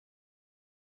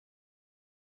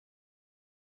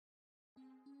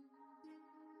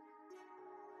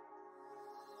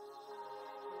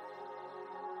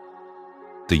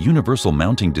The universal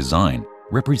mounting design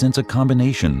represents a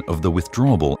combination of the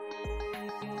withdrawable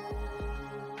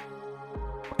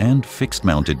and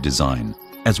fixed-mounted design,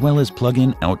 as well as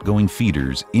plug-in outgoing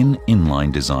feeders in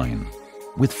inline design.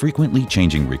 With frequently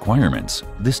changing requirements,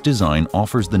 this design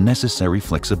offers the necessary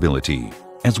flexibility,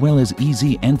 as well as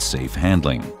easy and safe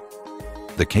handling.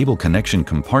 The cable connection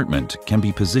compartment can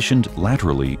be positioned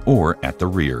laterally or at the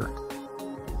rear.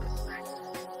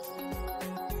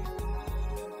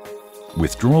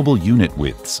 Withdrawable unit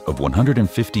widths of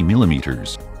 150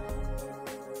 millimeters,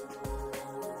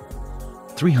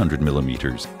 300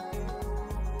 millimeters,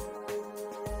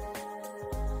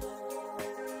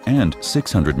 and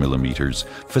 600 millimeters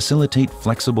facilitate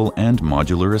flexible and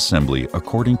modular assembly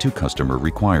according to customer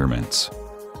requirements.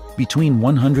 Between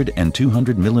 100 and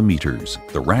 200 millimeters,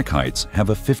 the rack heights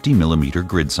have a 50 millimeter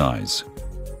grid size.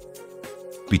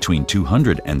 Between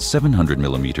 200 and 700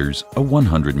 millimeters, a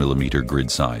 100 millimeter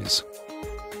grid size.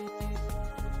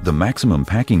 The maximum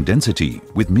packing density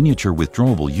with miniature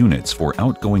withdrawable units for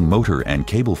outgoing motor and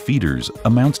cable feeders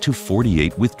amounts to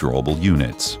 48 withdrawable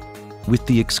units. With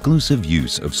the exclusive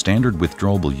use of standard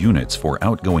withdrawable units for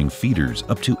outgoing feeders,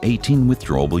 up to 18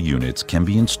 withdrawable units can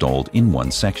be installed in one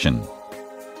section.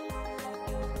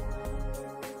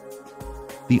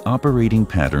 The operating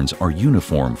patterns are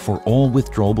uniform for all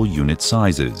withdrawable unit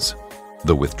sizes.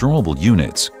 The withdrawable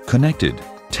units, connected,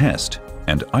 test,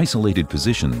 and isolated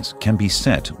positions can be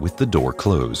set with the door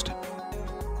closed.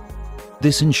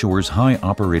 This ensures high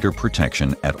operator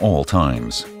protection at all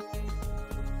times.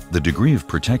 The degree of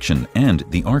protection and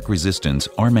the arc resistance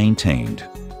are maintained.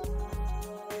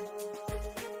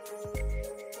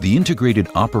 The integrated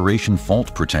operation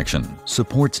fault protection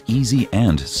supports easy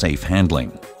and safe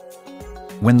handling.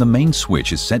 When the main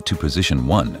switch is set to position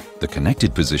 1, the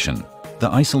connected position,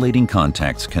 the isolating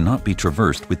contacts cannot be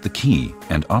traversed with the key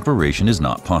and operation is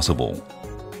not possible.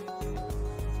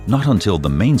 Not until the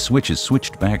main switch is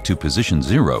switched back to position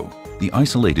 0, the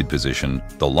isolated position,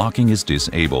 the locking is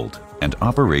disabled and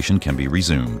operation can be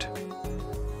resumed.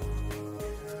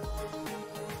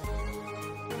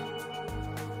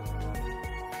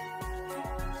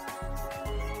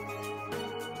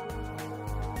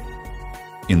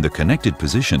 In the connected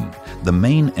position, the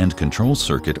main and control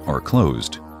circuit are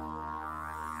closed.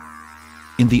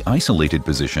 In the isolated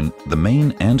position, the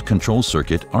main and control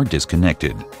circuit are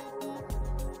disconnected.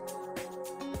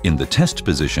 In the test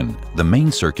position, the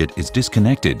main circuit is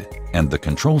disconnected and the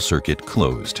control circuit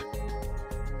closed.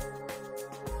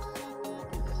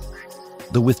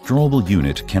 The withdrawable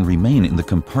unit can remain in the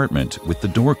compartment with the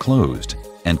door closed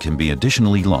and can be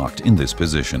additionally locked in this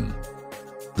position.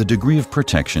 The degree of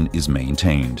protection is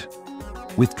maintained.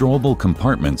 Withdrawable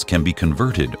compartments can be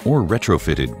converted or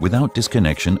retrofitted without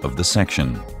disconnection of the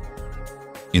section.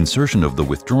 Insertion of the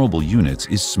withdrawable units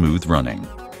is smooth running.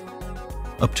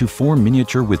 Up to 4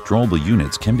 miniature withdrawable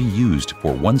units can be used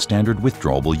for one standard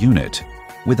withdrawable unit,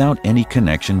 without any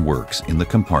connection works in the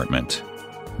compartment.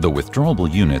 The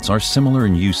withdrawable units are similar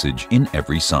in usage in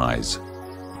every size.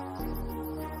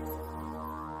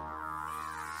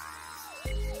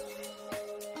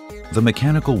 The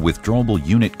mechanical withdrawable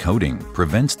unit coating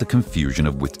prevents the confusion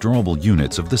of withdrawable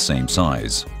units of the same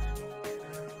size.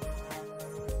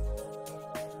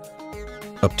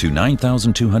 Up to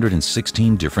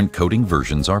 9,216 different coating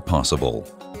versions are possible.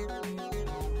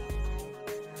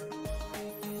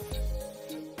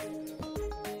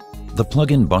 The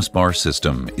plug-in busbar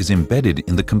system is embedded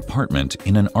in the compartment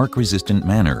in an arc-resistant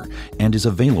manner and is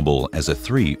available as a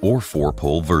 3- or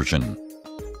 4-pole version.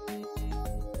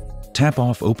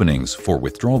 Tap-off openings for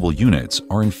withdrawable units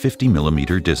are in 50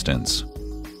 mm distance.